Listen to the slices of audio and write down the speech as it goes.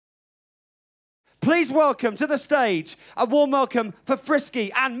Please welcome to the stage, a warm welcome for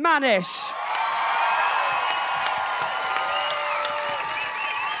Frisky and Mannish.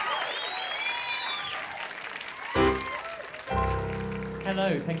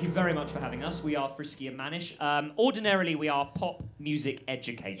 Hello, thank you very much for having us. We are Frisky and Mannish. Ordinarily, we are pop music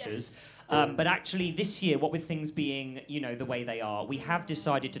educators. Yes. But actually, this year, what with things being, you know, the way they are, we have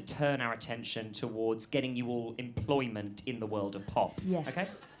decided to turn our attention towards getting you all employment in the world of pop. Yes. Okay?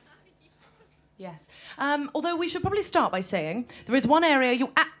 Yes. Although we should probably start by saying there is one area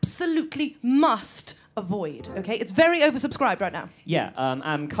you absolutely must avoid, okay? It's very oversubscribed right now. Yeah,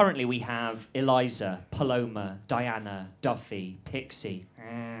 currently we have Eliza, Paloma, Diana, Duffy, Pixie.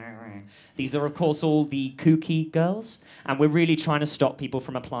 These are, of course, all the kooky girls, and we're really trying to stop people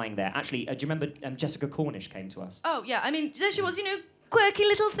from applying there. Actually, do you remember Jessica Cornish came to us? Oh, yeah, I mean, there she was, you know, quirky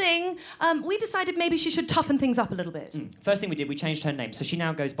little thing. We decided maybe she should toughen things up a little bit. First thing we did, we changed her name, so she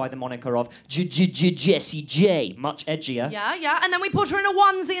now goes by the moniker of Jessie J. Much edgier. Yeah, yeah, and then we put her in a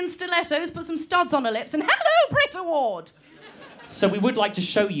onesie and stilettos, put some studs on her lips, and hello, Brit Award! So we would like to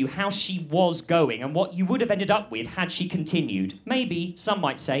show you how she was going and what you would have ended up with had she continued. Maybe, some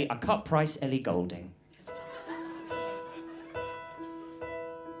might say, a cut-price Ellie Goulding.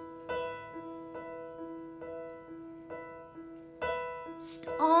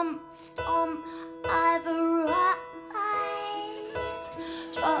 Stomp, stomp, I've arrived.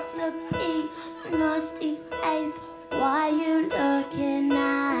 Drop the beat, nasty face. Why you looking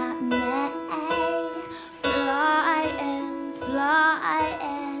at me?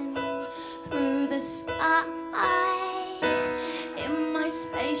 Flying through the sky. In my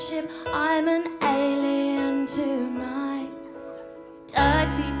spaceship, I'm an alien tonight.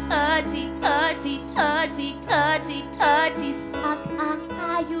 Dirty, dirty, dirty, dirty, dirty, dirty suck.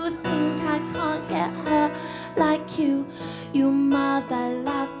 You think I can't get hurt like you mother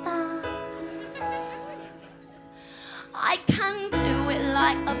lover. I can do it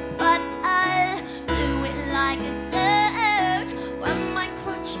like a butler, do it like a dude. When my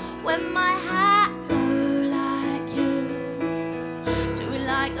crutch, when my hat, low like you. Do it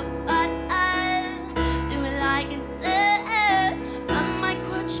like a butler, do it like a dude. When my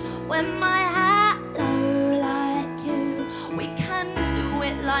crutch, when my hat, low like you. We can do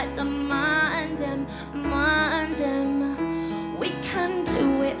it like the mandem. We can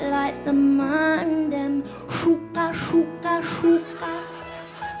do it like the mandem. Shuka, shuka, shuka.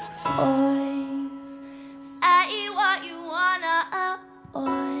 Boys, say what you wanna,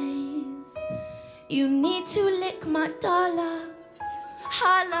 boys. You need to lick my dollar.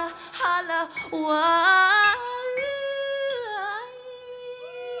 Holla, holla, why?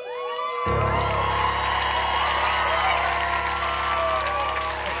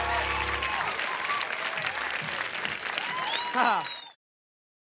 Ha!